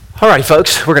All right,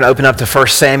 folks, we're going to open up to 1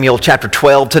 Samuel chapter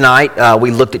 12 tonight.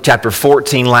 We looked at chapter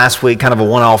 14 last week, kind of a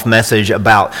one-off message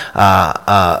about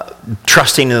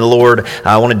trusting in the Lord.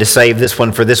 I wanted to save this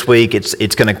one for this week.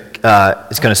 It's going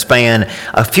to span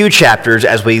a few chapters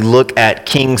as we look at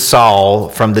King Saul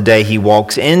from the day he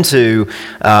walks into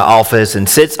office and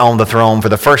sits on the throne for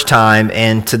the first time,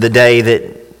 and to the day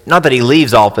that, not that he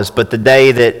leaves office, but the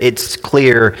day that it's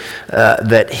clear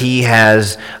that he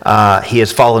has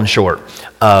fallen short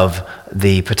of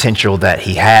the potential that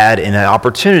he had and an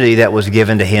opportunity that was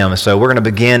given to him. So we're going to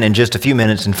begin in just a few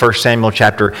minutes in 1 Samuel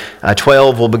chapter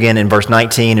 12. We'll begin in verse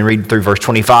 19 and read through verse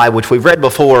 25, which we've read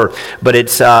before, but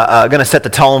it's going to set the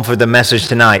tone for the message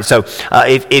tonight. So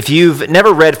if you've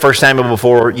never read 1 Samuel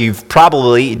before, you've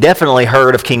definitely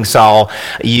heard of King Saul.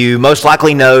 You most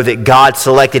likely know that God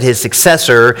selected his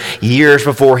successor years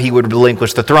before he would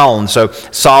relinquish the throne. So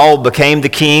Saul became the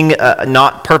king,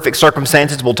 not perfect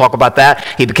circumstances. We'll talk about that.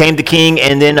 He became the king,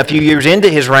 and then a few years into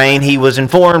his reign, he was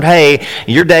informed, hey,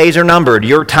 your days are numbered.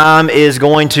 Your time is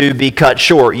going to be cut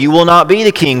short. You will not be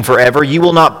the king forever. You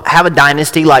will not have a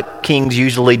dynasty like kings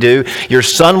usually do. Your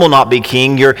son will not be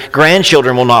king. Your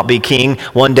grandchildren will not be king.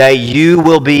 One day you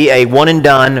will be a one and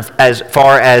done as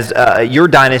far as your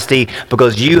dynasty,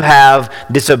 because you have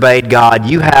disobeyed God.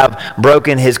 You have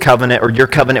broken his covenant, or your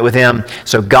covenant with him.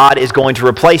 So God is going to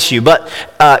replace you. But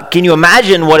can you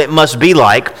imagine what it must be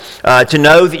like to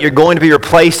know that you're going to be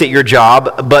replaced at your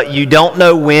job, but you don't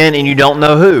know when and you don't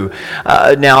know who?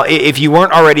 Now, if you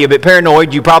weren't already a bit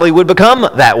paranoid, you probably would become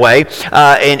that way.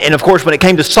 And of course, when it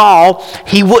came to Saul,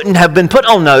 he wouldn't have been put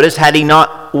on notice had he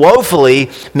not woefully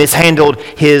mishandled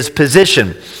his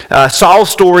position. Saul's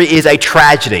story is a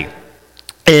tragedy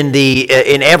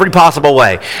in every possible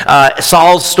way.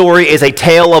 Saul's story is a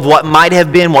tale of what might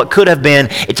have been, what could have been.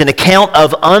 It's an account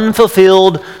of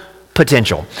unfulfilled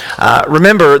potential.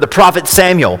 Remember, the prophet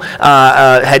Samuel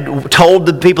had told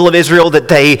the people of Israel that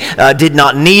they did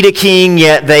not need a king,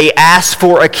 yet they asked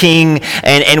for a king.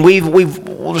 And we've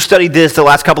studied this the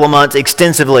last couple of months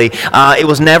extensively. It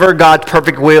was never God's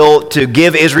perfect will to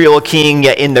give Israel a king,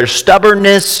 yet in their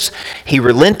stubbornness, he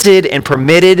relented and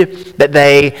permitted that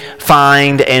they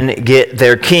find and get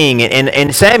their king.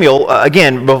 And Samuel,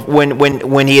 again,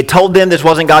 when he had told them this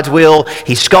wasn't God's will,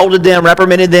 he scolded them,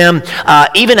 reprimanded them.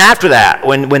 Even after that,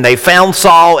 when they found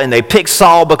Saul and they picked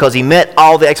Saul because he met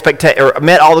all the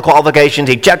met all the qualifications,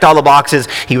 he checked all the boxes.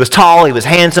 He was tall, he was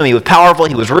handsome, he was powerful,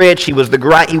 he was rich, he was the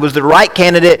right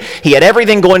candidate. He had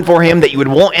everything going for him that you would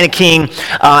want in a king.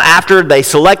 After they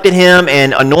selected him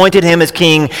and anointed him as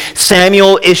king,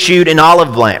 Samuel issued an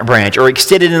olive branch, or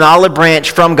extended an olive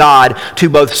branch from God to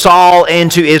both Saul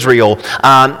and to Israel,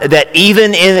 that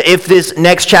even if this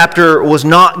next chapter was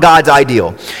not God's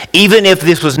ideal, even if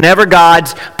this was never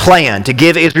God's plan to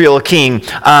give Israel a king,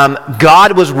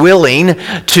 God was willing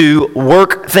to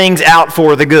work things out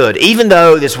for the good. Even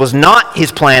though this was not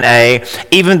his plan A,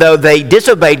 even though they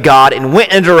disobeyed God and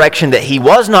went in a direction that he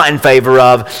was not in favor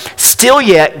of, still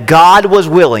yet God was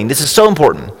willing. This is so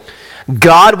important.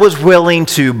 God was willing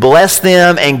to bless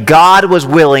them, and God was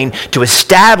willing to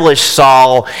establish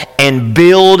Saul and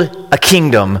build a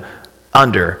kingdom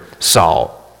under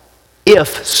Saul,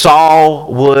 if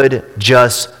Saul would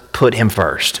just put him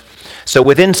first. So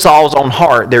within Saul's own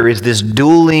heart, there is this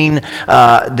dueling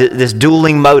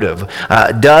motive.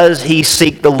 Does he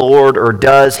seek the Lord, or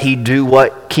does he do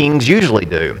what kings usually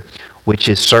do, which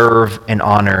is serve and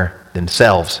honor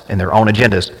themselves and their own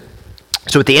agendas?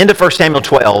 So at the end of 1 Samuel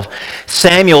 12,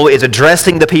 Samuel is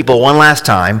addressing the people one last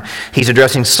time. He's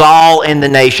addressing Saul and the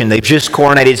nation. They've just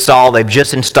coronated Saul. They've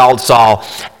just installed Saul.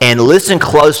 And listen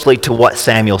closely to what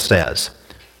Samuel says.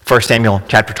 1 Samuel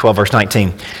chapter 12, verse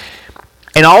 19.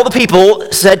 And all the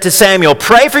people said to Samuel,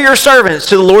 "Pray for your servants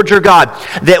to the Lord your God,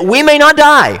 that we may not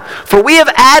die. For we have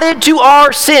added to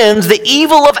our sins the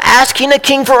evil of asking a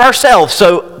king for ourselves."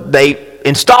 So they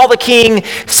install the king.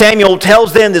 Samuel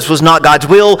tells them this was not God's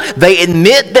will. They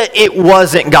admit that it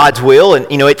wasn't God's will. And,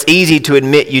 it's easy to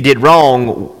admit you did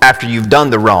wrong after you've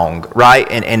done the wrong, right?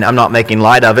 And I'm not making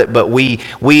light of it, but we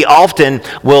often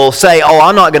will say, oh,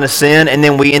 I'm not going to sin, and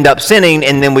then we end up sinning,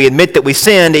 and then we admit that we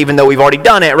sinned even though we've already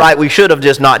done it, right? We should have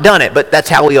just not done it, but that's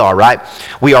how we are, right?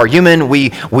 We are human.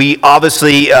 We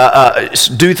obviously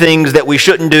do things that we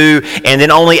shouldn't do, and then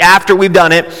only after we've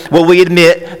done it will we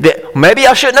admit that maybe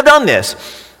I shouldn't have done this.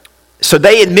 So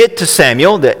they admit to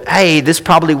Samuel that, hey, this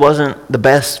probably wasn't the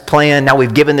best plan. Now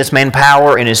we've given this man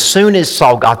power, and as soon as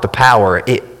Saul got the power,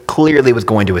 it clearly was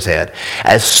going to his head.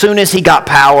 As soon as he got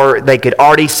power, they could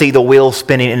already see the wheel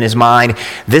spinning in his mind.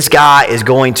 This guy is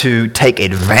going to take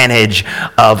advantage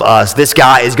of us. This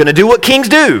guy is going to do what kings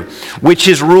do, which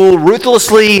is rule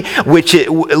ruthlessly,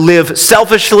 live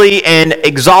selfishly, and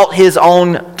exalt his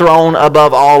own throne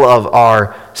above all of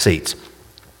our seats.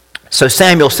 So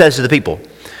Samuel says to the people,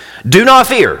 "Do not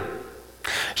fear.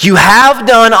 You have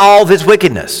done all this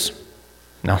wickedness."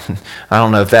 No, I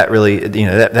don't know if that really,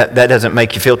 that doesn't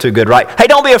make you feel too good, right? Hey,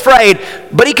 don't be afraid.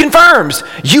 But he confirms,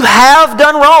 you have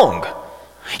done wrong.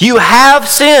 You have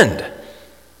sinned.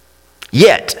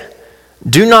 Yet,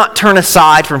 do not turn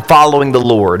aside from following the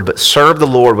Lord, but serve the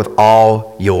Lord with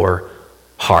all your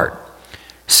heart.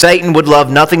 Satan would love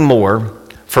nothing more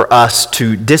for us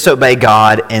to disobey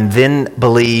God and then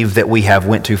believe that we have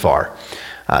went too far.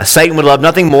 Satan would love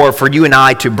nothing more for you and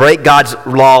I to break God's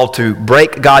law, to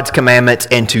break God's commandments,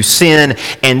 and to sin,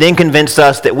 and then convince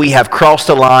us that we have crossed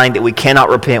the line, that we cannot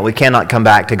repent, we cannot come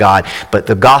back to God. But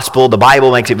the gospel, the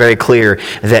Bible makes it very clear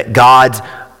that God's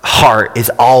heart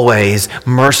is always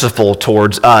merciful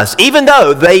towards us. Even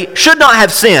though they should not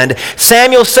have sinned,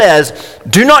 Samuel says,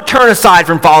 do not turn aside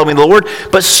from following the Lord,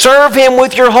 but serve him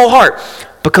with your whole heart.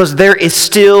 Because there is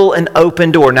still an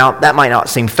open door. Now, that might not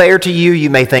seem fair to you.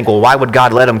 You may think, well, why would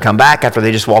God let them come back after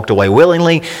they just walked away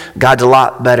willingly? God's a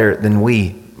lot better than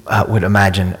we would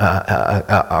imagine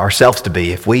ourselves to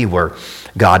be if we were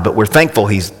God. But we're thankful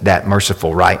he's that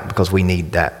merciful, right? Because we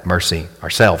need that mercy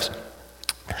ourselves.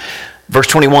 Verse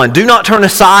 21, do not turn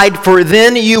aside, for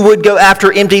then you would go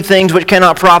after empty things which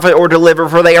cannot profit or deliver,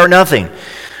 for they are nothing.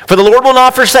 For the Lord will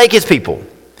not forsake his people,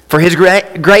 for his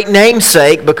great name's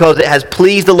sake, because it has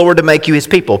pleased the Lord to make you his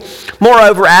people.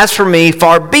 Moreover, as for me,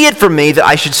 far be it from me that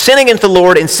I should sin against the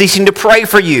Lord in ceasing to pray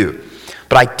for you.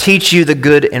 But I teach you the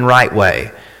good and right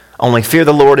way. Only fear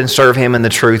the Lord and serve him in the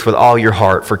truth with all your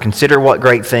heart. For consider what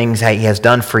great things he has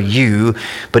done for you.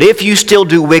 But if you still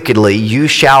do wickedly, you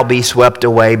shall be swept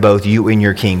away, both you and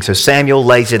your king. So Samuel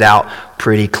lays it out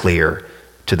pretty clear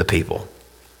to the people.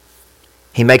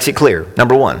 He makes it clear.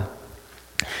 Number one,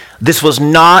 this was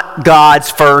not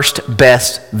God's first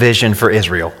best vision for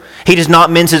Israel. He does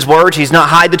not mince his words. He does not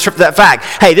hide that fact.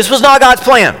 Hey, this was not God's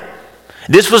plan.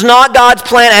 This was not God's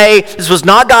plan A. This was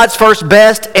not God's first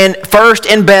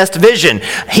and best vision.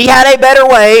 He had a better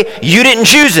way. You didn't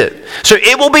choose it. So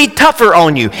it will be tougher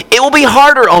on you. It will be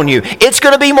harder on you. It's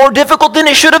going to be more difficult than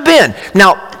it should have been.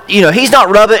 Now, he's not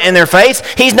rubbing it in their face.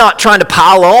 He's not trying to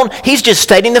pile on. He's just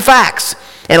stating the facts.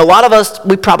 And a lot of us,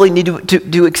 we probably need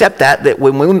to accept that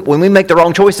when we make the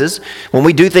wrong choices, when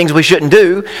we do things we shouldn't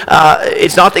do,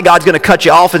 it's not that God's going to cut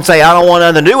you off and say, I don't want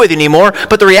nothing to do with you anymore.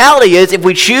 But the reality is, if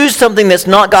we choose something that's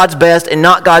not God's best and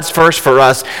not God's first for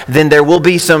us, then there will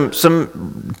be some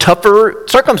tougher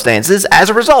circumstances as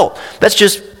a result. That's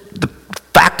just the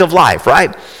fact of life,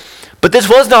 right? But this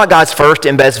was not God's first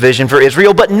and best vision for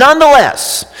Israel. But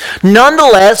nonetheless,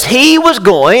 he was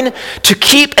going to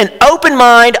keep an open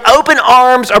mind, open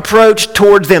arms approach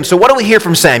towards them. So what do we hear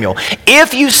from Samuel?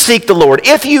 If you seek the Lord,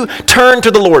 if you turn to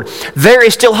the Lord, there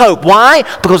is still hope. Why?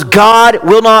 Because God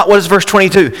will not, what does verse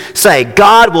 22 say?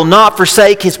 God will not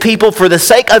forsake his people for the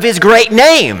sake of his great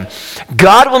name.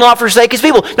 God will not forsake his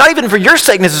people. Not even for your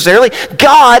sake necessarily.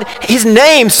 God, his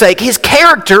name's sake, his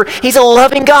character, he's a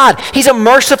loving God. He's a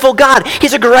merciful God.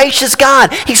 He's a gracious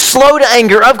God. He's slow to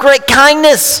anger, of great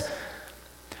kindness.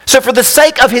 So for the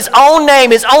sake of his own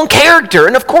name, his own character,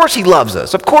 and of course he loves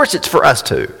us. Of course it's for us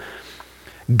too.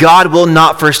 God will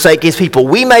not forsake his people.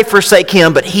 We may forsake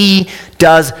him, but he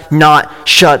does not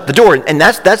shut the door. And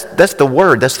that's the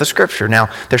word. That's the scripture. Now,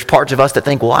 there's parts of us that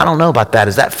think, well, I don't know about that.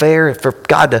 Is that fair for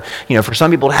God to, for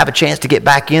some people to have a chance to get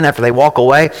back in after they walk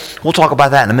away? We'll talk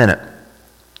about that in a minute.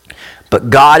 But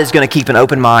God is going to keep an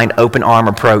open mind, open arm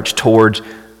approach towards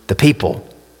the people.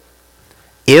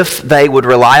 If they would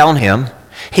rely on him,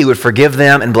 he would forgive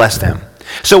them and bless them.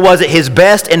 So was it his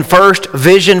best and first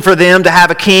vision for them to have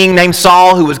a king named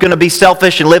Saul who was going to be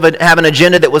selfish and have an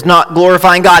agenda that was not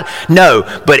glorifying God? No.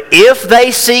 But if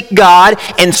they seek God,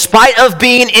 in spite of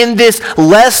being in this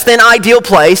less than ideal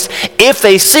place, if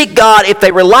they seek God, if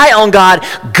they rely on God,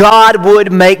 God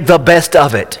would make the best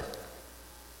of it.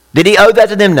 Did he owe that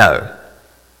to them? No.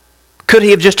 Could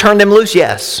he have just turned them loose?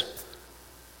 Yes.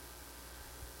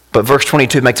 But verse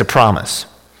 22 makes a promise.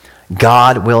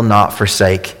 God will not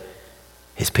forsake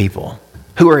his people.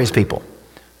 Who are his people?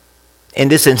 In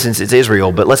this instance, it's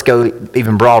Israel, but let's go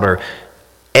even broader.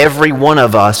 Every one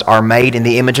of us are made in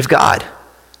the image of God.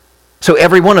 So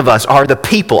every one of us are the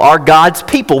people, are God's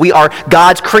people. We are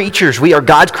God's creatures. We are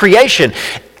God's creation.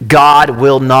 God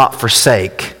will not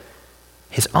forsake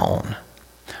his own.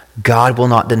 God will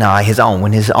not deny his own.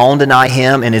 When his own deny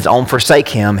him and his own forsake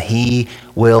him, he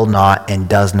will not and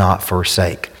does not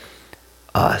forsake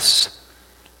us.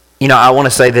 You know, I want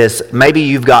to say this. Maybe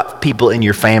you've got people in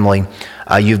your family.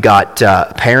 You've got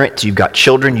parents, you've got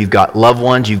children, you've got loved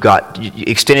ones, you've got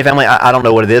extended family. I don't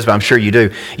know what it is, but I'm sure you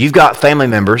do. You've got family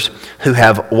members who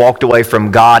have walked away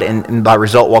from God and by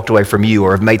result walked away from you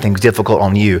or have made things difficult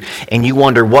on you. And you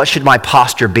wonder, what should my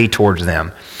posture be towards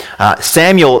them?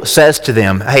 Samuel says to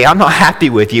them, hey, I'm not happy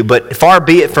with you, but far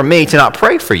be it from me to not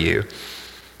pray for you.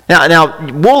 Now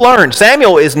we'll learn.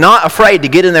 Samuel is not afraid to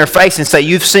get in their face and say,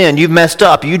 you've sinned, you've messed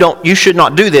up, you should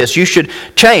not do this, you should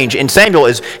change. And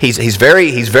Samuel he's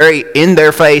very in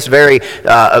their face,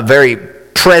 very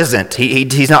present.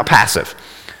 He's not passive.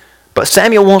 But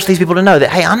Samuel wants these people to know that,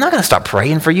 hey, I'm not going to stop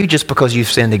praying for you just because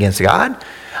you've sinned against God.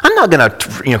 I'm not going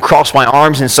to cross my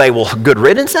arms and say, well, good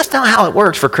riddance. That's not how it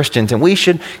works for Christians, and we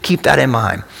should keep that in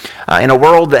mind. In a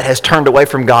world that has turned away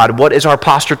from God, what is our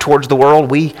posture towards the world?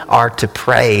 We are to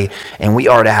pray, and we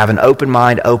are to have an open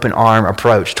mind, open arm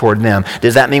approach toward them.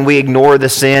 Does that mean we ignore the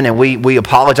sin and we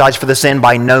apologize for the sin?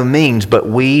 By no means, but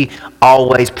we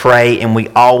always pray and we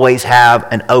always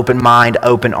have an open mind,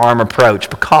 open arm approach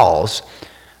because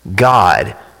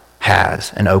God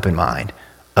has an open mind,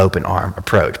 open arm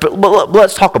approach. But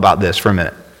let's talk about this for a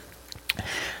minute.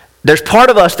 There's part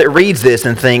of us that reads this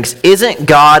and thinks, isn't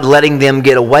God letting them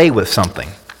get away with something?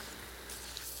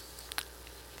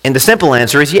 And the simple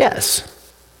answer is yes.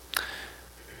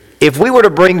 If we were to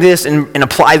bring this and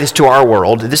apply this to our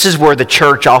world, this is where the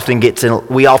church often gets in.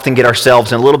 We often get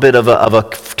ourselves in a little bit of a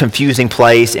confusing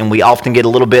place, and we often get a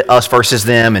little bit us versus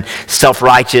them, and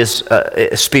self-righteous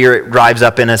spirit rises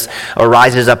up in us.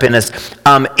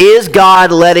 Is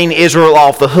God letting Israel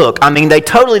off the hook? I mean, they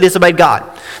totally disobeyed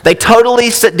God. They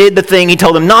totally did the thing he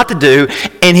told them not to do,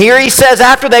 and here he says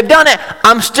after they've done it,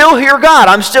 I'm still here, God.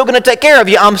 I'm still going to take care of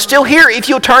you. I'm still here if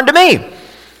you'll turn to me.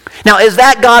 Now, is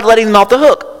that God letting them off the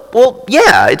hook? Well,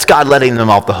 yeah, it's God letting them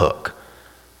off the hook.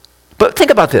 But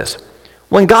think about this.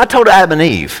 When God told Adam and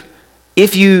Eve,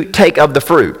 if you take of the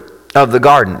fruit of the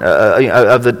garden,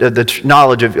 of the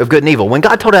knowledge of good and evil, when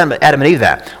God told Adam and Eve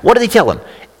that, what did he tell them?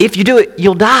 If you do it,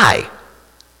 you'll die.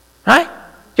 Right?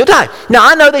 You'll die. Now,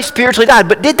 I know they spiritually died,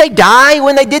 but did they die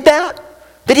when they did that?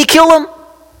 Did he kill them?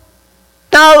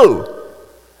 No.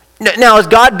 Now, is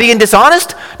God being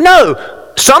dishonest?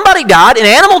 No. Somebody died, an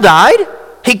animal died.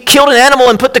 He killed an animal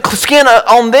and put the skin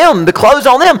on them, the clothes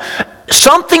on them.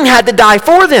 Something had to die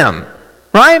for them,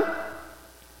 right?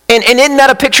 And isn't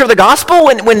that a picture of the gospel?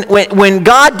 When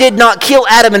God did not kill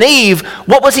Adam and Eve,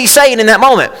 what was he saying in that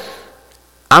moment?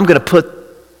 I'm going to put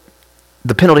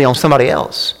the penalty on somebody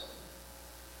else.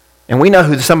 And we know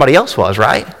who the somebody else was,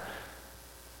 right?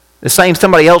 The same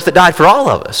somebody else that died for all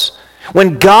of us.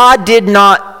 When God did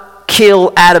not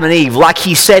kill Adam and Eve like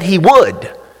he said he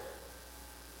would,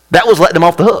 that was letting them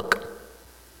off the hook.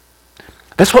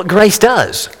 That's what grace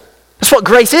does. That's what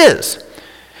grace is.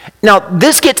 Now,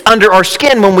 this gets under our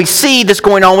skin when we see this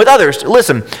going on with others.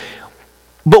 Listen,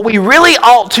 but we really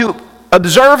ought to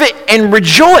observe it and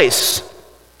rejoice,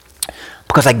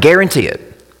 because I guarantee it.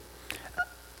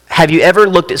 Have you ever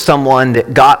looked at someone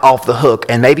that got off the hook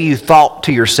and maybe you thought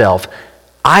to yourself,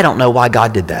 I don't know why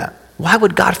God did that. Why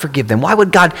would God forgive them? Why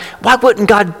wouldn't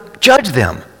God judge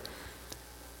them?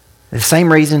 The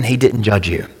same reason he didn't judge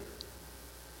you,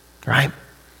 right?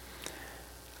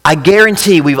 I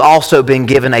guarantee we've also been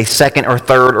given a second or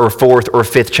third or fourth or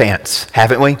fifth chance,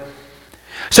 haven't we?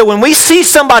 So when we see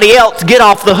somebody else get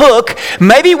off the hook,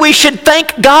 maybe we should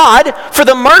thank God for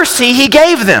the mercy he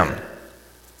gave them.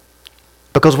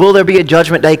 Because will there be a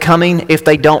judgment day coming if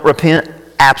they don't repent?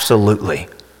 Absolutely.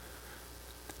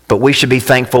 But we should be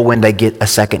thankful when they get a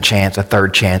second chance, a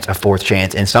third chance, a fourth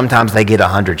chance, and sometimes they get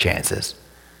 100 chances.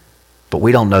 But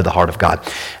we don't know the heart of God.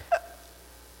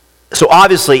 So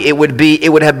obviously it would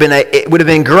have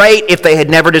been great if they had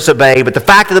never disobeyed, but the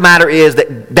fact of the matter is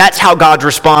that that's how God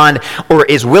responds or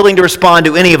is willing to respond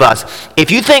to any of us. If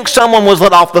you think someone was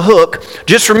let off the hook,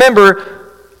 just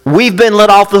remember we've been let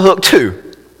off the hook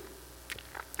too.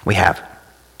 We have.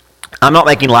 I'm not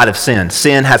making light of sin.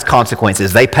 Sin has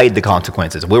consequences. They paid the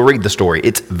consequences. We'll read the story.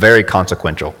 It's very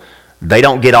consequential. They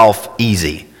don't get off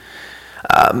easy.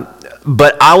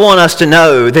 But I want us to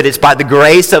know that it's by the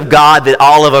grace of God that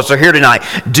all of us are here tonight.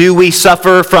 Do we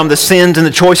suffer from the sins and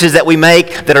the choices that we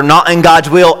make that are not in God's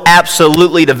will?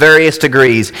 Absolutely, to various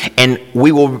degrees. And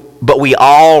but we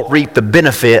all reap the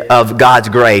benefit of God's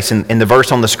grace. And the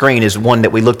verse on the screen is one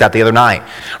that we looked at the other night.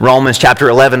 Romans chapter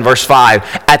 11, verse 5.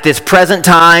 At this present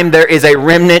time, there is a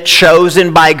remnant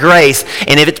chosen by grace.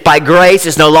 And if it's by grace,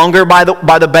 it's no longer by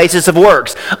the basis of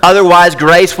works. Otherwise,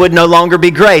 grace would no longer be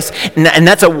grace. And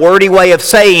that's a wordy way of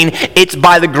saying it's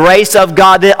by the grace of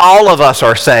God that all of us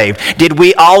are saved. Did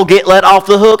we all get let off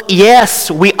the hook? Yes,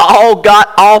 we all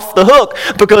got off the hook.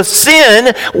 Because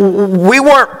sin, we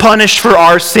weren't punished for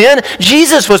our sin.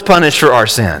 Jesus was punished for our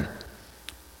sin.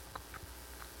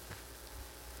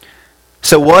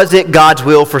 So was it God's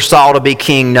will for Saul to be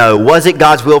king? No. Was it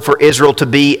God's will for Israel to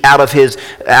be out of his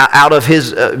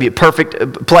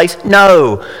perfect place?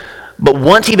 No. But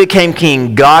once he became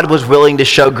king, God was willing to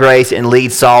show grace and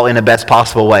lead Saul in the best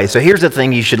possible way. So here's the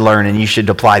thing you should learn and you should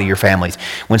apply to your families.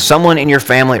 When someone in your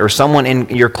family or someone in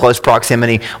your close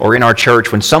proximity or in our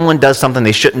church, when someone does something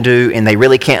they shouldn't do and they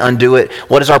really can't undo it,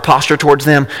 what is our posture towards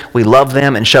them? We love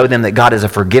them and show them that God is a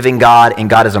forgiving God and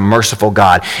God is a merciful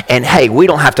God. And hey, we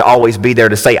don't have to always be there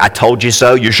to say, I told you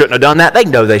so, you shouldn't have done that. They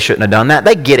know they shouldn't have done that.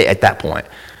 They get it at that point.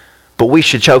 But we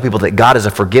should show people that God is a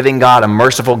forgiving God, a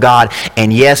merciful God.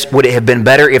 And yes, would it have been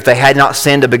better if they had not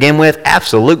sinned to begin with?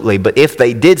 Absolutely. But if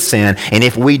they did sin, and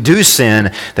if we do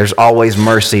sin, there's always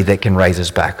mercy that can raise us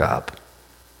back up.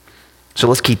 So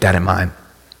let's keep that in mind.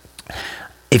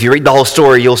 If you read the whole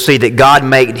story, you'll see that God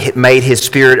made his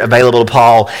Spirit available to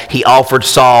Paul. He offered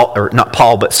Saul, or not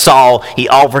Paul, but Saul, he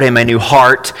offered him a new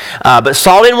heart. But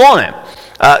Saul didn't want it.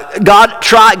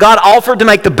 God offered to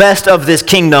make the best of this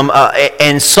kingdom,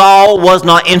 and Saul was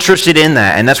not interested in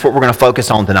that, and that's what we're going to focus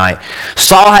on tonight.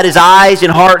 Saul had his eyes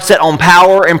and heart set on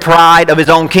power and pride of his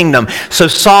own kingdom. So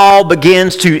Saul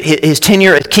begins his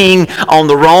tenure as king on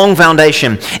the wrong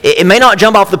foundation. It may not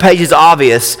jump off the page as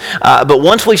obvious, but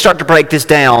once we start to break this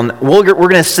down, we're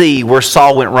going to see where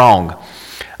Saul went wrong.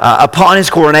 Upon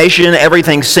his coronation,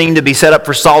 everything seemed to be set up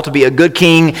for Saul to be a good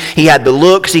king. He had the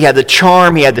looks, he had the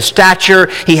charm, he had the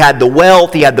stature, he had the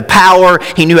wealth, he had the power.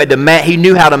 He knew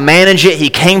how to manage it.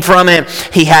 He came from it.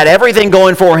 He had everything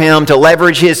going for him to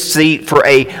leverage his seat for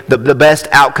the best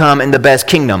outcome and the best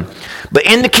kingdom. But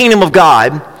in the kingdom of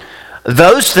God,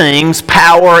 those things,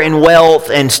 power and wealth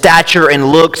and stature and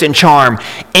looks and charm,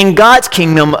 in God's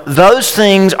kingdom, those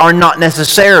things are not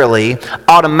necessarily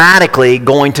automatically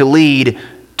going to lead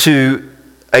to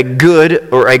a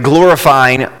good or a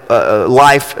glorifying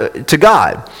life to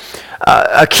God.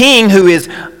 A king who is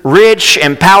rich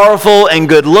and powerful and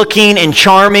good looking and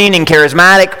charming and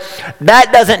charismatic,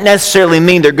 that doesn't necessarily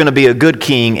mean they're going to be a good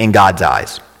king in God's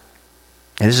eyes.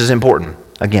 And this is important.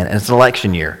 Again, it's an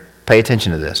election year. Pay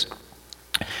attention to this.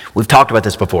 We've talked about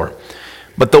this before.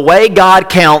 But the way God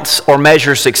counts or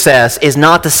measures success is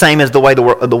not the same as the way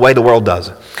the world does.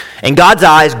 In God's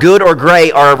eyes, good or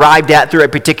great are arrived at through a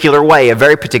particular way, a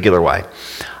very particular way.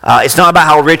 It's not about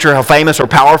how rich or how famous or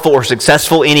powerful or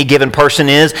successful any given person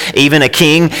is, even a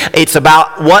king. It's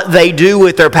about what they do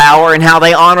with their power and how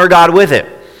they honor God with it.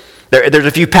 There's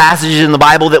a few passages in the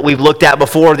Bible that we've looked at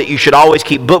before that you should always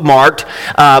keep bookmarked,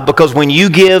 because when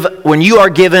you are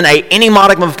given any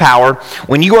modicum of power,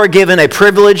 when you are given a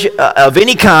privilege of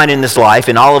any kind in this life,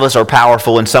 and all of us are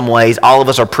powerful in some ways, all of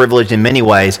us are privileged in many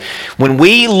ways, when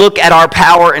we look at our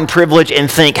power and privilege and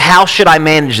think, how should I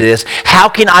manage this? How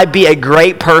can I be a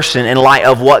great person in light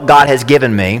of what God has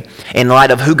given me, in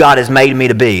light of who God has made me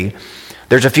to be?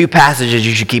 There's a few passages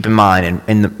you should keep in mind,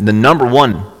 and the number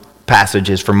one passage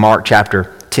is from Mark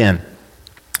chapter 10.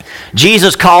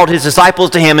 Jesus called his disciples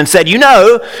to him and said, you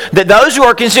know that those who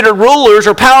are considered rulers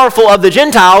or powerful of the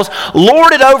Gentiles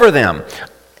lord it over them.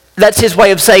 That's his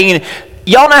way of saying,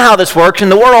 y'all know how this works. In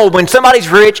the world, when somebody's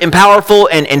rich and powerful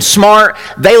and smart,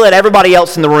 they let everybody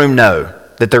else in the room know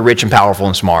that they're rich and powerful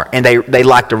and smart. And they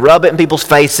like to rub it in people's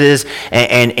faces.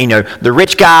 And you know, the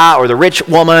rich guy or the rich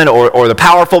woman or the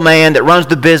powerful man that runs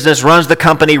the business, runs the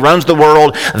company, runs the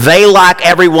world, they like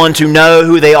everyone to know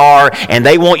who they are, and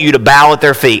they want you to bow at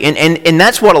their feet. And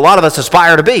that's what a lot of us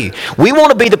aspire to be. We want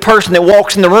to be the person that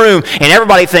walks in the room and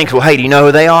everybody thinks, well, hey, do you know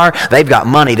who they are? They've got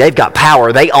money, they've got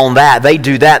power, they own that, they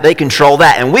do that, they control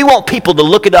that. And we want people to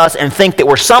look at us and think that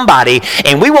we're somebody,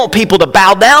 and we want people to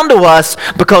bow down to us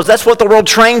because that's what the world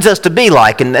trains us to be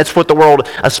like, and that's what the world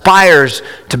aspires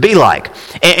to be like.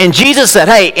 And Jesus said,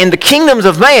 hey, in the kingdoms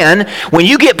of man, when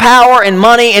you get power and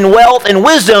money and wealth and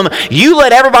wisdom, you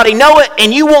let everybody know it,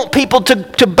 and you want people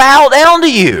to bow down to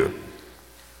you.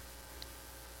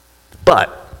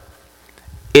 But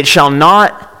it shall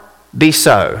not be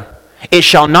so. It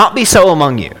shall not be so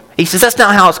among you. He says that's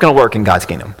not how it's going to work in God's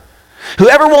kingdom.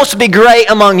 Whoever wants to be great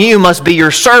among you must be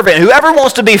your servant. Whoever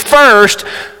wants to be first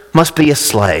must be a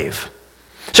slave.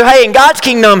 So hey, in God's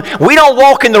kingdom, we don't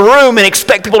walk in the room and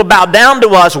expect people to bow down to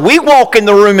us. We walk in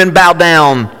the room and bow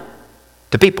down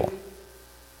to people.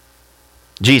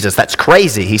 Jesus, that's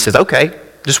crazy. He says, okay,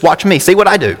 just watch me. See what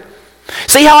I do.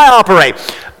 See how I operate.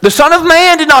 The Son of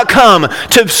Man did not come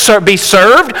to be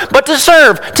served, but to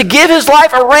serve, to give his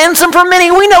life a ransom for many.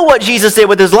 We know what Jesus did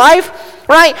with his life,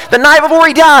 right? The night before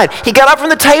he died, he got up from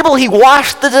the table, he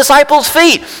washed the disciples'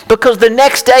 feet, because the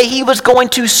next day he was going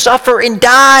to suffer and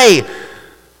die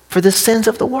for the sins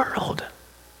of the world.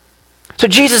 So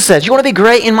Jesus says, you want to be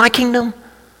great in my kingdom?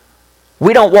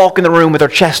 We don't walk in the room with our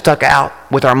chest stuck out,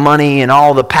 with our money and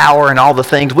all the power and all the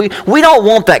things. We don't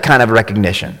want that kind of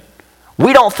recognition.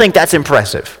 We don't think that's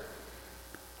impressive.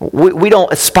 We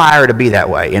don't aspire to be that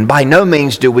way. And by no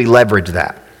means do we leverage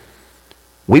that.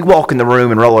 We walk in the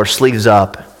room and roll our sleeves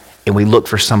up and we look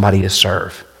for somebody to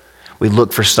serve. We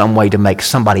look for some way to make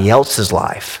somebody else's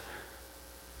life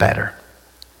better.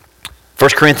 1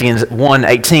 Corinthians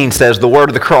 1:18 says, the word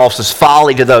of the cross is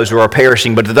folly to those who are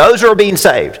perishing, but to those who are being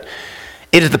saved,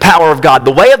 it is the power of God.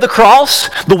 The way of the cross,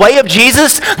 the way of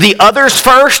Jesus, the others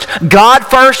first, God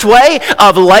first way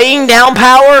of laying down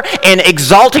power and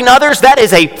exalting others, that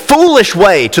is a foolish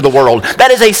way to the world.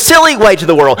 That is a silly way to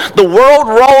the world. The world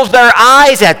rolls their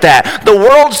eyes at that. The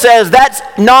world says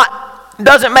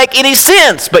doesn't make any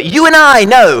sense. But you and I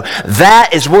know that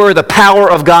is where the power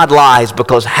of God lies,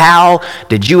 because how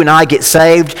did you and I get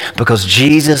saved? Because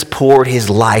Jesus poured his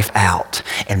life out,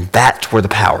 and that's where the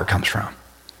power comes from.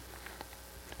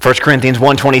 1 Corinthians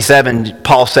 1:27,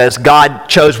 Paul says, God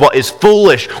chose what is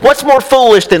foolish. What's more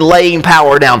foolish than laying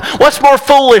power down? What's more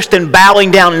foolish than bowing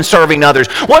down and serving others?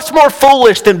 What's more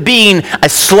foolish than being a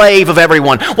slave of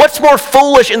everyone? What's more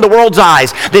foolish in the world's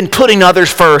eyes than putting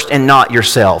others first and not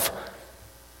yourself?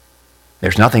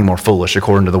 There's nothing more foolish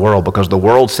according to the world, because the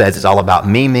world says it's all about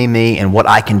me, and what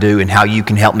I can do and how you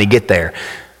can help me get there.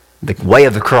 The way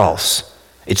of the cross,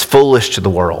 it's foolish to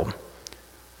the world.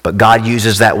 But God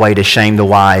uses that way to shame the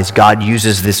wise. God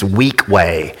uses this weak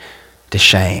way to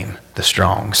shame the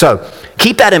strong. So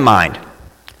keep that in mind,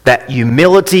 that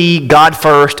humility, God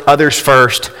first, others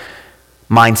first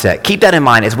mindset. Keep that in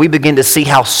mind as we begin to see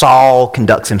how Saul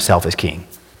conducts himself as king,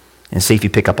 and see if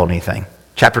you pick up on anything.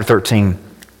 Chapter 13,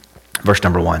 verse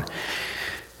number 1.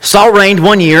 Saul reigned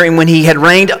 1 year, and when he had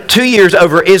reigned 2 years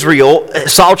over Israel,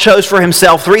 Saul chose for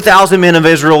himself 3,000 men of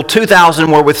Israel.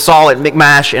 2,000 were with Saul at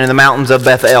Michmash and in the mountains of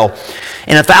Bethel.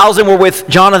 And 1,000 were with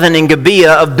Jonathan in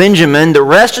Gibeah of Benjamin. The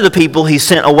rest of the people he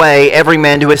sent away, every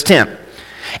man to his tent.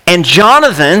 And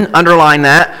Jonathan, underline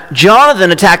that,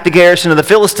 Jonathan attacked the garrison of the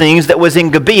Philistines that was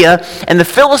in Gibeah, and the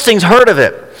Philistines heard of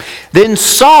it. Then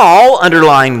Saul,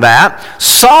 underlying that,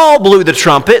 Saul blew the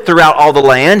trumpet throughout all the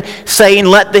land, saying,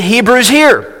 let the Hebrews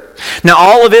hear. Now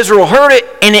all of Israel heard it,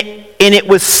 and it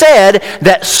was said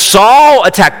that Saul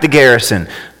attacked the garrison.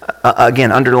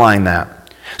 Again, underlying that.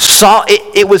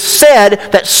 It was said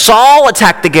that Saul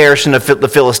attacked the garrison of the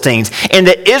Philistines, and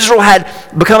that Israel had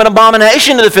become an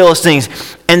abomination to the Philistines,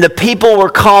 and the people were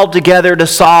called together to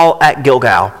Saul at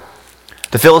Gilgal.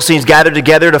 The Philistines gathered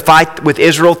together to fight with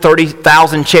Israel,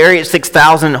 30,000 chariots,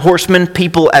 6,000 horsemen,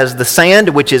 people as the sand,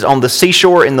 which is on the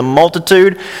seashore in the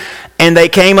multitude. And they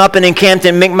came up and encamped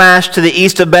in Michmash to the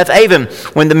east of Beth-aven.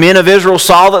 When the men of Israel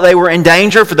saw that they were in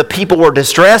danger, for the people were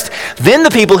distressed, then the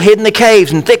people hid in the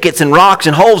caves and thickets and rocks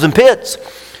and holes and pits.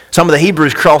 Some of the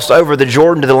Hebrews crossed over the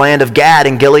Jordan to the land of Gad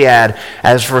and Gilead.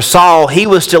 As for Saul, he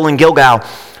was still in Gilgal,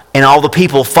 and all the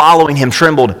people following him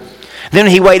trembled. Then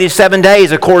he waited 7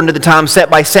 days according to the time set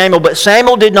by Samuel, but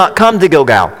Samuel did not come to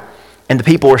Gilgal, and the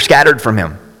people were scattered from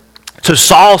him. So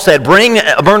Saul said, bring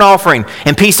a burnt offering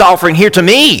and peace offering here to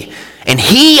me. And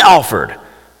he offered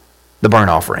the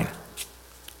burnt offering.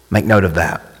 Make note of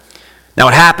that. Now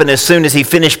it happened as soon as he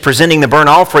finished presenting the burnt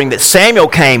offering that Samuel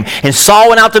came, and Saul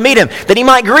went out to meet him, that he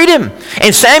might greet him.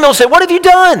 And Samuel said, what have you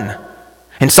done?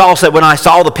 And Saul said, when I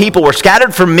saw the people were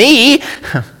scattered from me,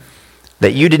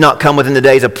 that you did not come within the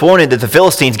days appointed that the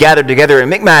Philistines gathered together in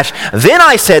Michmash, then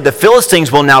I said, the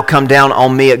Philistines will now come down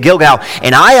on me at Gilgal,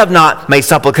 and I have not made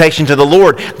supplication to the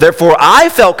Lord. Therefore I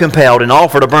felt compelled and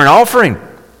offered a burnt offering.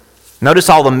 Notice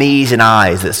all the me's and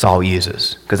I's that Saul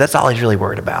uses, because that's all he's really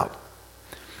worried about.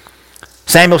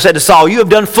 Samuel said to Saul, you have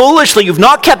done foolishly. You've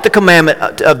not kept the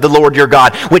commandment of the Lord your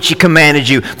God, which he commanded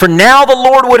you. For now the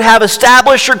Lord would have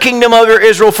established your kingdom over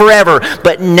Israel forever.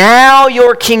 But now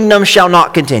your kingdom shall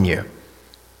not continue.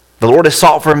 The Lord has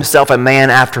sought for himself a man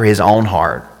after his own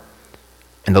heart.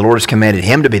 And the Lord has commanded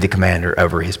him to be the commander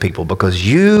over his people because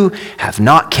you have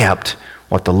not kept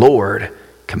what the Lord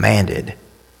commanded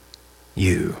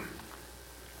you.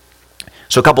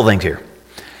 So a couple things here.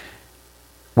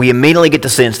 We immediately get the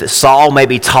sense that Saul may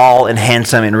be tall and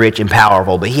handsome and rich and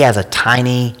powerful, but he has a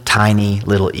tiny, tiny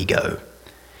little ego.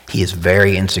 He is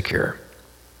very insecure.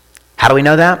 How do we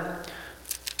know that?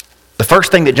 The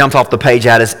first thing that jumps off the page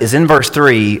at us is in verse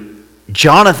 3,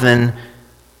 Jonathan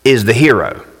is the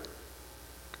hero.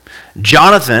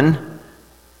 Jonathan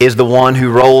is the one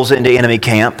who rolls into enemy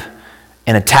camp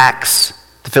and attacks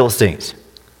the Philistines.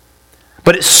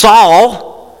 But it's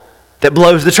Saul that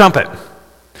blows the trumpet.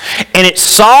 And it's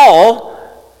Saul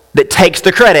that takes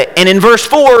the credit. And in verse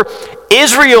 4,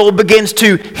 Israel begins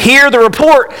to hear the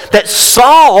report that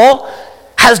Saul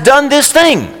has done this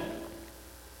thing.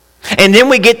 And then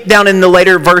we get down in the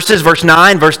later verses, verse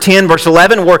 9, verse 10, verse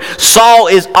 11, where Saul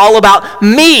is all about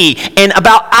me and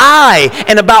about I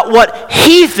and about what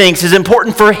he thinks is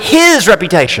important for his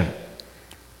reputation.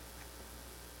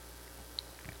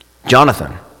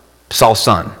 Jonathan, Saul's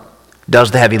son, does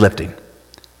the heavy lifting.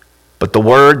 But the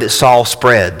word that Saul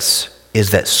spreads is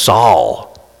that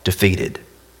Saul defeated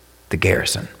the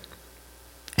garrison.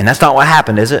 And that's not what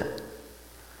happened, is it?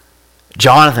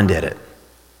 Jonathan did it.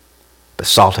 But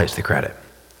Saul takes the credit.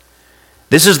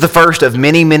 This is the first of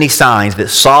many, many signs that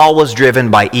Saul was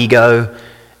driven by ego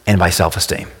and by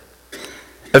self-esteem.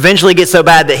 Eventually it gets so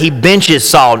bad that he benches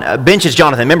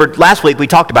Jonathan. Remember, last week we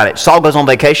talked about it. Saul goes on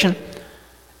vacation,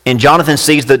 and Jonathan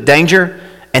sees the danger,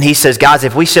 and he says, guys,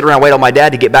 if we sit around and wait on my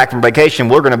dad to get back from vacation,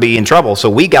 we're going to be in trouble. So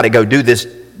we got to go do this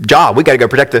job. We got to go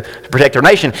protect our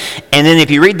nation. And then if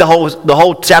you read the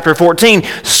whole chapter 14,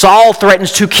 Saul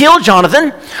threatens to kill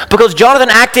Jonathan because Jonathan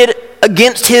acted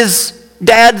against his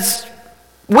dad's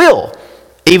will,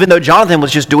 even though Jonathan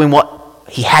was just doing what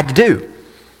he had to do.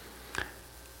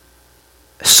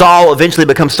 Saul eventually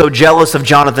becomes so jealous of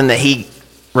Jonathan that he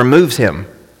removes him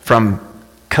from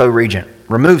co-regent,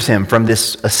 removes him from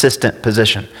this assistant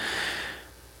position.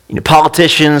 You know,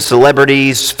 politicians,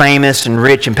 celebrities, famous and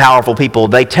rich and powerful people,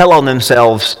 they tell on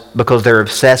themselves because they're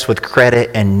obsessed with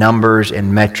credit and numbers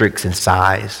and metrics and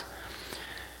size.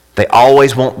 They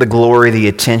always want the glory, the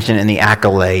attention, and the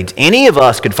accolades. Any of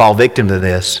us could fall victim to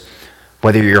this,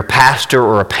 whether you're a pastor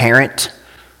or a parent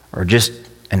or just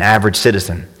an average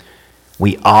citizen.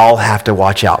 We all have to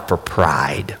watch out for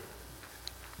pride.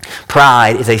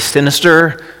 Pride is a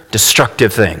sinister,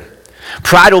 destructive thing.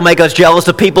 Pride will make us jealous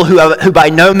of people who by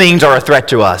no means are a threat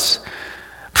to us.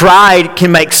 Pride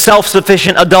can make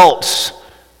self-sufficient adults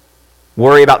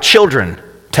worry about children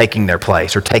taking their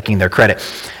place or taking their credit.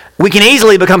 We can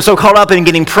easily become so caught up in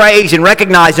getting praised and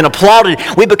recognized and applauded,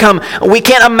 we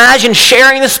can't imagine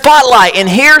sharing the spotlight. And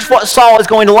here's what Saul is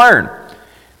going to learn.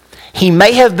 He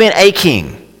may have been a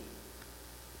king,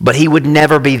 but he would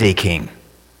never be the king.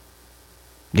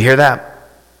 Do you hear that?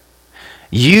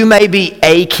 You may be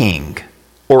a king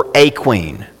or a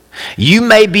queen. You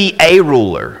may be a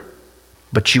ruler,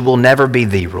 but you will never be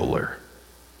the ruler.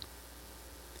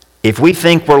 If we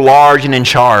think we're large and in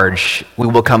charge, we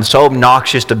will become so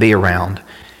obnoxious to be around,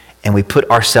 and we put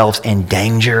ourselves in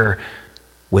danger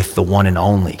with the one and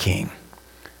only king.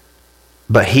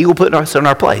 But he will put us in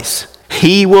our place.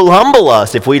 He will humble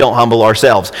us if we don't humble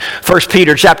ourselves. 1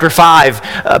 Peter chapter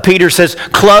 5, Peter says,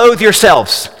 clothe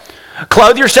yourselves.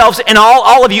 Clothe yourselves in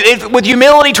all of you with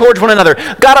humility towards one another.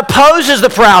 God opposes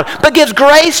the proud, but gives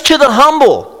grace to the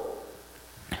humble.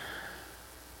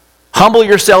 Humble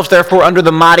yourselves, therefore, under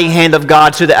the mighty hand of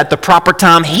God, so that at the proper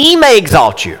time he may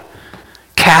exalt you,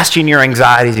 casting your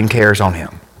anxieties and cares on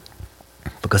him,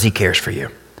 because he cares for you.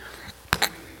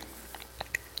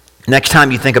 Next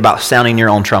time you think about sounding your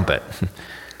own trumpet,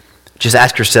 just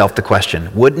ask yourself the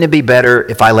question, wouldn't it be better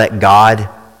if I let God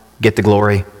get the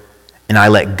glory and I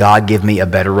let God give me a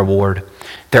better reward?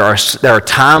 There are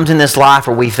times in this life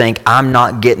where we think, I'm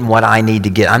not getting what I need to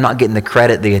get. I'm not getting the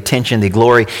credit, the attention, the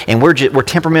glory. And we're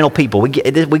temperamental people. We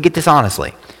get this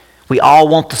honestly. We all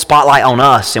want the spotlight on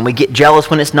us, and we get jealous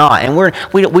when it's not. And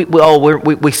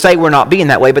we say we're not being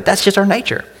that way, but that's just our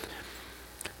nature.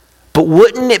 But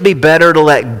wouldn't it be better to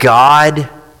let God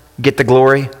get the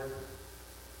glory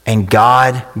and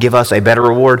God give us a better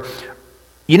reward?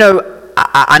 You know,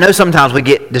 I know sometimes we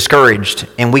get discouraged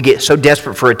and we get so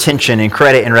desperate for attention and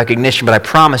credit and recognition, but I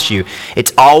promise you,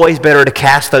 it's always better to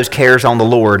cast those cares on the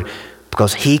Lord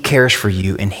because he cares for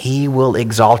you and he will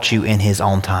exalt you in his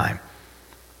own time.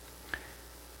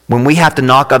 When we have to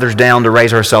knock others down to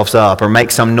raise ourselves up or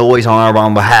make some noise on our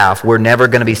own behalf, we're never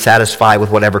going to be satisfied with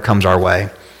whatever comes our way.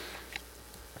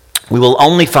 We will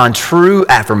only find true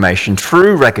affirmation,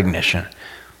 true recognition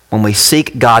when we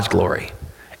seek God's glory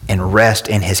and rest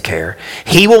in his care.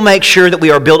 He will make sure that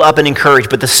we are built up and encouraged,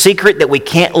 but the secret that we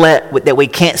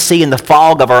can't see in the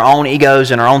fog of our own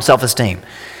egos and our own self-esteem,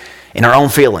 in our own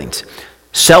feelings.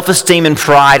 Self-esteem and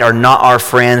pride are not our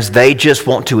friends. They just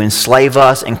want to enslave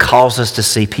us and cause us to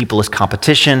see people as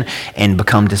competition and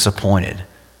become disappointed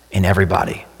in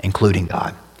everybody, including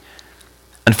God.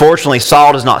 Unfortunately,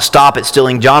 Saul does not stop at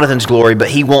stealing Jonathan's glory, but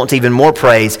he wants even more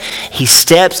praise. He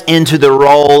steps into the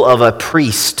role of a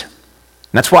priest.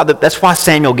 And that's why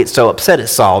Samuel gets so upset at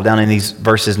Saul down in these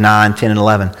verses 9, 10, and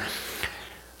 11.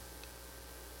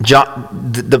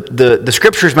 The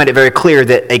scriptures made it very clear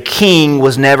that a king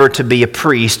was never to be a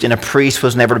priest and a priest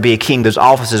was never to be a king. Those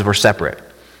offices were separate.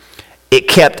 It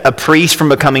kept a priest from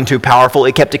becoming too powerful.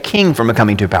 It kept a king from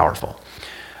becoming too powerful.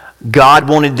 God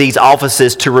wanted these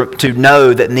offices to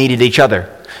know that needed each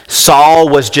other. Saul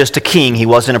was just a king. He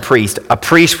wasn't a priest. A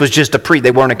priest was just a priest.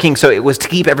 They weren't a king. So it was to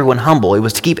keep everyone humble. It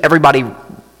was to keep everybody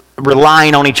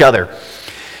relying on each other.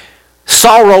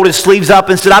 Saul rolled his sleeves up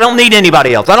and said, I don't need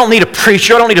anybody else. I don't need a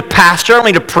preacher. I don't need a pastor. I don't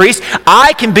need a priest.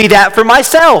 I can be that for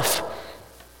myself.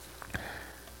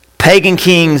 Pagan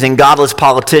kings and godless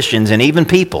politicians and even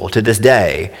people to this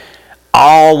day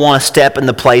all want to step in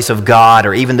the place of God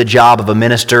or even the job of a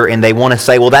minister, and they want to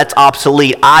say, well, that's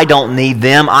obsolete. I don't need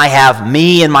them. I have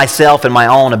me and myself and my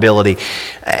own ability.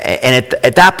 And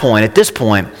at this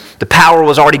point, the power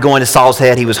was already going to Saul's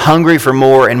head. He was hungry for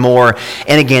more and more.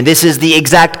 And again, this is the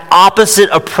exact opposite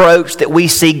approach that we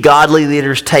see godly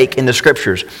leaders take in the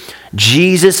scriptures.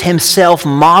 Jesus himself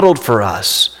modeled for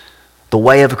us the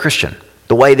way of a Christian,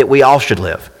 the way that we all should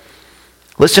live.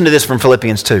 Listen to this from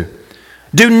Philippians 2.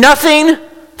 Do nothing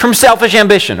from selfish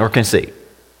ambition or conceit,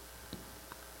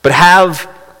 but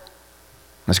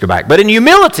but in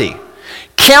humility,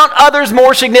 count others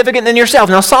more significant than yourself.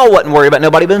 Now, Saul wasn't worried about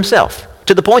nobody but himself,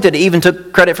 to the point that he even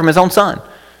took credit from his own son.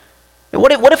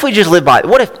 What if we just live by it?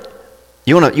 What if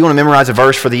you want to memorize a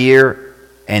verse for the year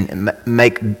and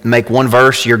make one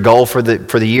verse your goal for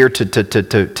the year to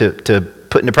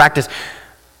put into practice?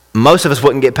 Most of us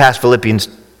wouldn't get past Philippians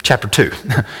chapter 2.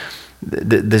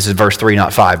 This is verse 3,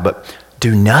 not 5. But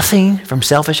do nothing from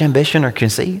selfish ambition or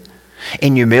conceit.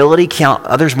 In humility, count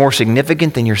others more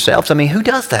significant than yourselves. I mean, who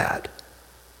does that?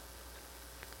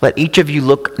 Let each of you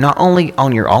look not only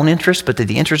on your own interests, but to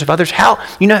the interests of others.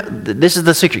 This is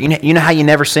the secret. You know how you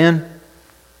never sin?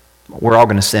 We're all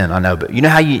going to sin, I know. But you know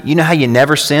how you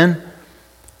never sin?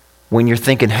 When you're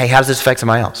thinking, hey, how does this affect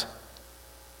somebody else?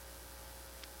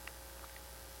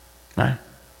 Right?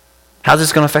 How's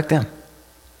this going to affect them?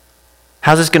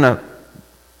 How's this going to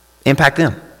impact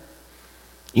them?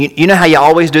 You know how you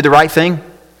always do the right thing?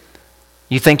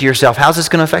 You think to yourself, how's this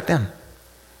going to affect them?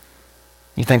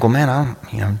 You think, well, man,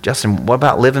 Justin, what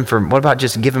about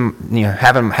just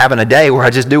having a day where I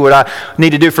just do what I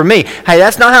need to do for me? Hey,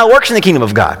 that's not how it works in the kingdom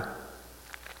of God.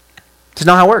 It's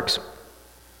not how it works.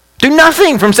 Do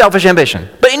nothing from selfish ambition,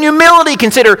 but in humility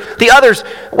consider the other's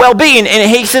well-being.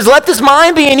 And he says, let this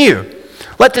mind be in you.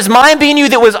 Let this mind be in you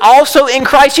that was also in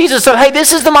Christ Jesus. So, hey,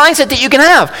 this is the mindset that you can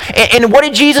have. And what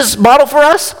did Jesus model for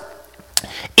us?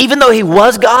 Even though he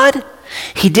was God,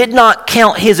 he did not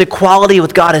count his equality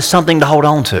with God as something to hold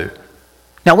on to.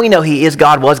 Now, we know he is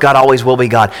God, was God, always will be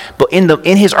God. But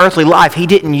in his earthly life, he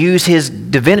didn't use his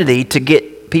divinity to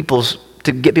get people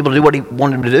to do what he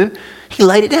wanted them to do. He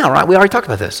laid it down, right? We already talked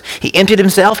about this. He emptied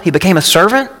himself. He became a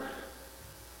servant.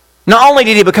 Not only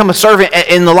did he become a servant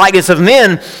in the likeness of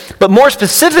men, but more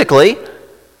specifically,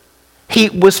 he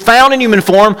was found in human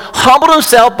form, humbled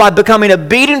himself by becoming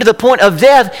obedient to the point of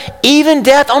death, even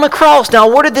death on a cross. Now,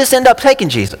 where did this end up taking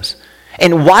Jesus?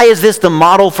 And why is this the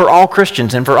model for all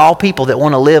Christians and for all people that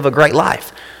want to live a great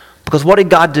life? Because what did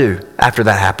God do after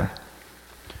that happened?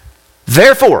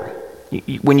 Therefore,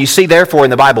 when you see therefore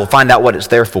in the Bible, find out what it's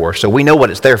there for. So we know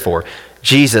what it's there for.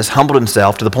 Jesus humbled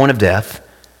himself to the point of death.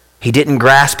 He didn't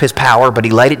grasp his power, but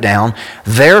he laid it down.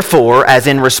 Therefore, as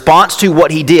in response to what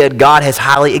he did, God has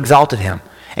highly exalted him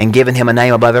and given him a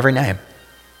name above every name.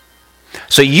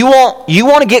 So you want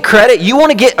to get credit, you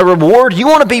want to get a reward, you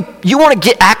want to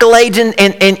get accolades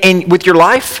and with your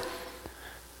life?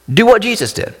 Do what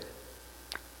Jesus did.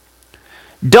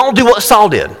 Don't do what Saul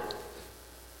did.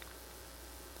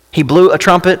 He blew a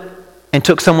trumpet and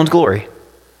took someone's glory.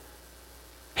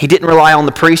 He didn't rely on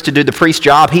the priest to do the priest's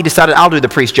job. He decided, I'll do the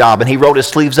priest's job. And he rolled his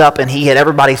sleeves up and he had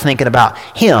everybody thinking about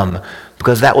him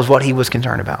because that was what he was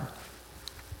concerned about.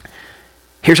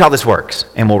 Here's how this works,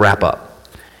 and we'll wrap up.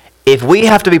 If we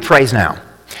have to be praised now,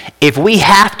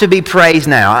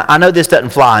 I know this doesn't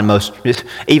fly in most,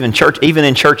 even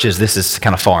in churches, this is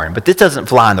kind of foreign, but this doesn't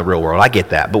fly in the real world. I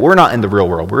get that, but we're not in the real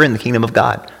world. We're in the kingdom of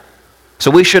God. So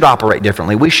we should operate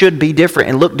differently. We should be different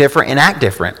and look different and act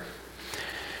different.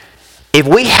 If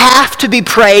we have to be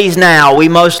praised now, we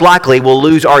most likely will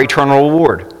lose our eternal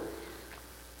reward.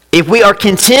 If we are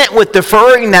content with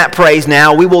deferring that praise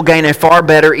now, we will gain a far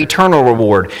better eternal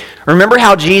reward. Remember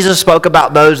how Jesus spoke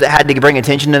about those that had to bring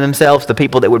attention to themselves, the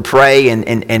people that would pray in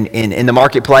the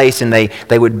marketplace, and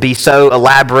they would be so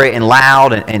elaborate and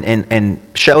loud and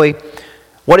showy?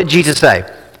 What did Jesus say?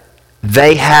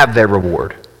 They have their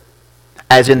reward.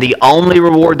 As in, the only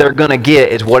reward they're going to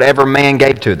get is whatever man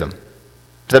gave to them. Does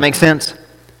that make sense?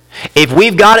 If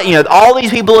we've got it, all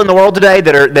these people in the world today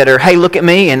that are, hey, look at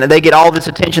me, and they get all this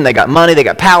attention, they got money, they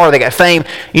got power, they got fame.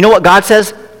 You know what God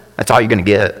says? That's all you're going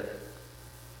to get.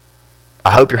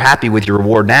 I hope you're happy with your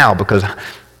reward now because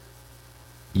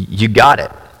you got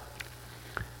it.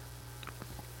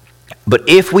 But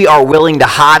if we are willing to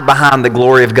hide behind the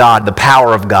glory of God, the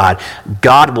power of God,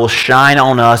 God will shine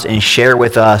on us and share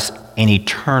with us an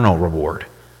eternal reward.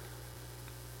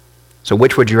 So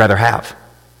which would you rather have?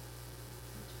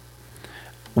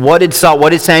 What did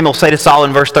Samuel say to Saul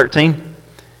in verse 13?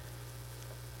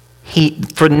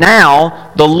 For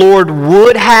now, the Lord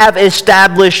would have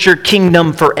established your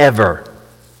kingdom forever.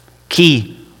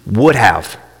 Key, would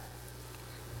have.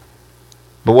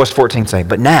 But what's 14 say?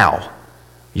 But now,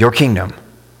 your kingdom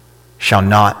shall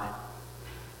not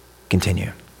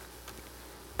continue.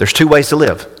 There's two ways to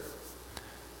live.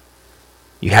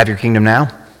 You have your kingdom now,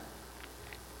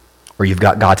 or you've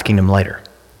got God's kingdom later.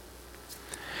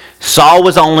 Saul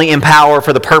was only in power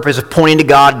for the purpose of pointing to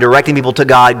God, directing people to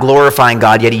God, glorifying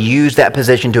God, yet he used that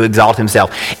position to exalt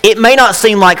himself. It may not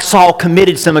seem like Saul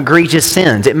committed some egregious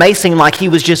sins. It may seem like he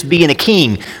was just being a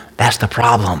king. That's the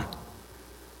problem.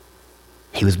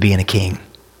 He was being a king.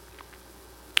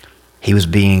 He was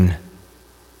being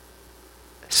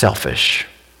selfish.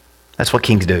 That's what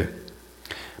kings do.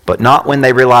 But not when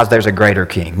they realize there's a greater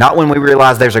king. Not when we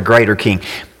realize there's a greater king.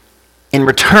 In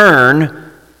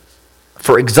return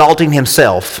for exalting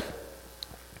himself,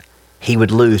 he would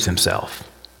lose himself.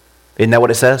 Isn't that what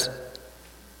it says?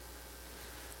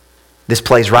 This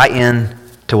plays right in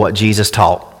to what Jesus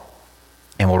taught.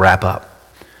 And we'll wrap up.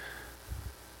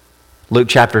 Luke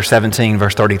chapter 17,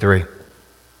 verse 33.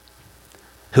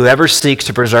 Whoever seeks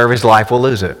to preserve his life will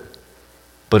lose it.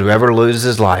 But whoever loses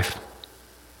his life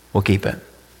will keep it.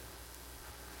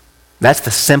 That's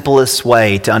the simplest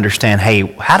way to understand, hey,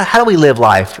 how do we live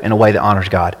life in a way that honors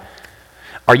God?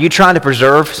 Are you trying to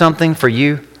preserve something for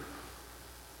you?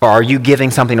 Or are you giving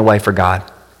something away for God?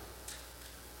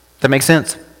 Does that make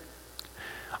sense?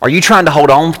 Are you trying to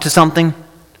hold on to something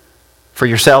for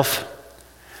yourself?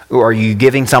 Or are you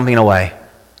giving something away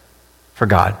for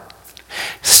God?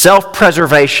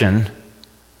 Self-preservation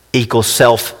equals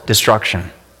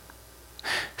self-destruction.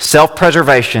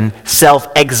 Self-preservation,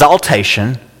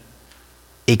 self-exaltation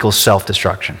equals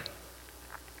self-destruction.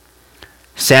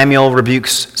 Samuel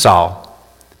rebukes Saul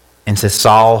and says,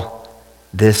 Saul,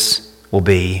 this will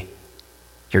be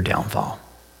your downfall.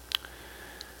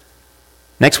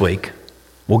 Next week,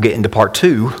 we'll get into part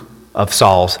 2 of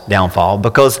Saul's downfall,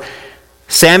 because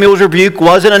Samuel's rebuke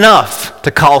wasn't enough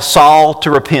to cause Saul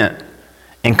to repent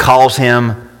and cause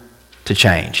him to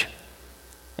change.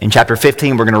 In chapter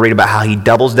 15, we're going to read about how he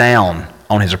doubles down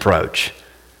on his approach.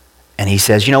 And he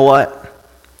says, you know what?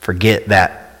 Forget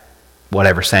that,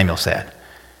 whatever Samuel said.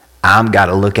 I've got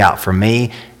to look out for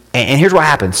me. And here's what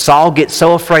happens. Saul gets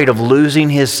so afraid of losing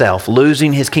himself,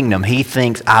 losing his kingdom, he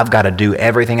thinks, I've got to do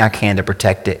everything I can to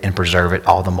protect it and preserve it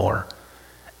all the more.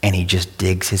 And he just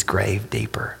digs his grave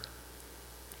deeper.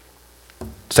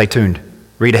 Stay tuned.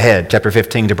 Read ahead. Chapter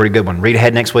 15 is a pretty good one. Read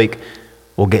ahead next week.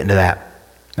 We'll get into that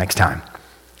next time.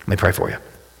 Let me pray for you.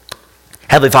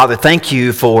 Heavenly Father, thank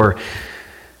you for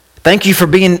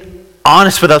being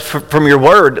honest with us from your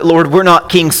word. Lord, we're not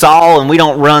King Saul and we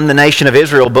don't run the nation of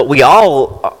Israel, but we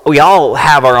all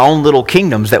have our own little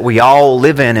kingdoms that we all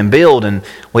live in and build, and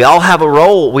we all have a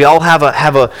role. We all have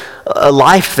a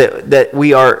life that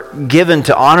we are given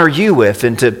to honor you with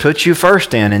and to put you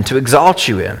first in and to exalt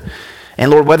you in.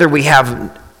 And Lord, whether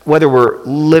we're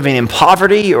living in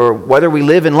poverty or whether we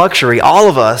live in luxury, all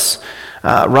of us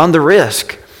run the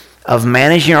risk of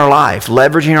managing our life,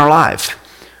 leveraging our life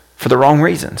for the wrong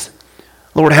reasons.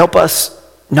 Lord, help us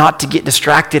not to get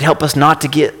distracted. Help us not to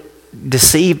get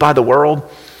deceived by the world.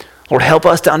 Lord, help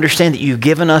us to understand that you've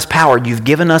given us power. You've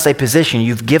given us a position.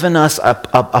 You've given us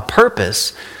a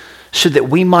purpose so that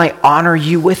we might honor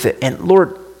you with it. And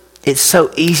Lord, it's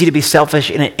so easy to be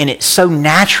selfish, and it's so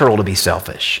natural to be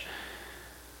selfish.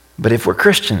 But if we're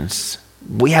Christians,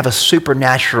 we have a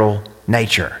supernatural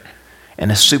nature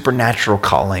and a supernatural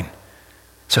calling.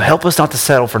 So help us not to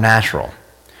settle for natural.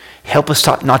 Help us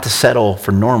not to settle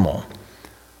for normal,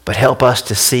 but help us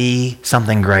to see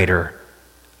something greater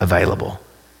available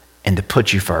and to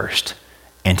put you first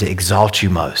and to exalt you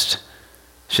most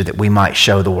so that we might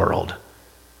show the world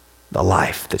the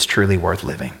life that's truly worth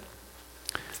living.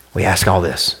 We ask all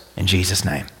this in Jesus'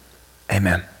 name.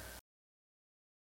 Amen.